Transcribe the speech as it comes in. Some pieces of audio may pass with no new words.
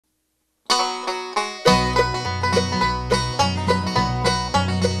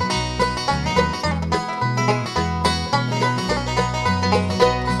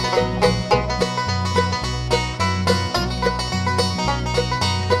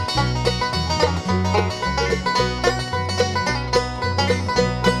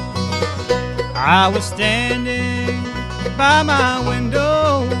I was standing by my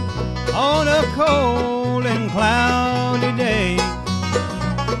window on a cold and cloudy day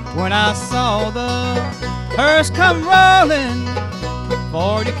when I saw the hearse come rolling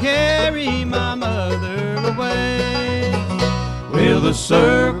for to carry my mother away. Will the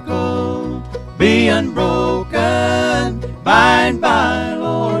circle be unbroken by and by,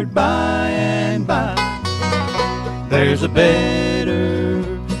 Lord, by and by? There's a better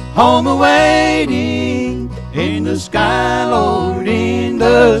home awaiting in the sky, Lord, in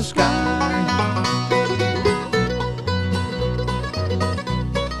the sky.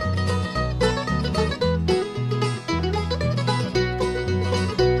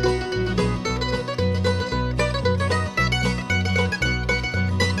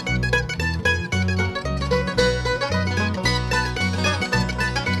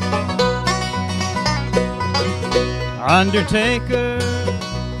 Undertaker,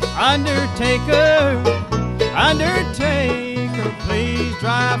 undertaker, undertaker, please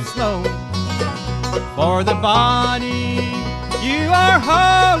drive slow. For the body you are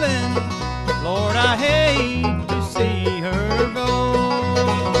hauling, Lord, I hate to see her go.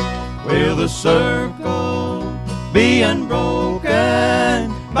 Will the circle be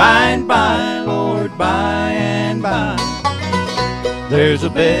unbroken by and by, Lord, by and by? There's a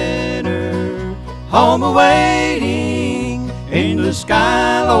better home awaiting in the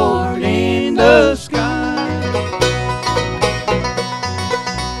sky, Lord, in the sky.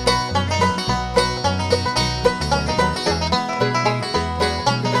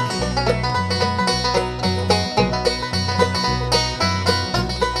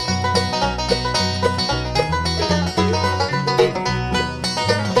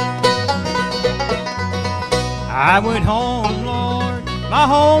 I went home, Lord, my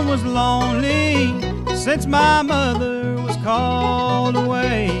home was lonely since my mother was called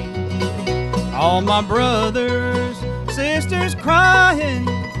away. All my brothers, sisters crying,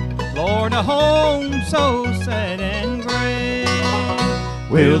 Lord, a home so sad and gray.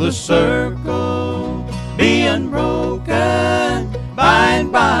 Will the circle be unbroken by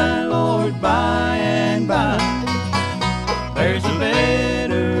and by, Lord, by and by? There's a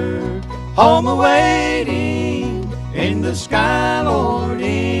better home awaiting in the sky, Lord,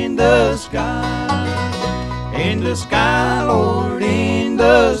 in the sky. In the sky, Lord, in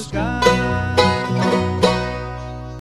the sky.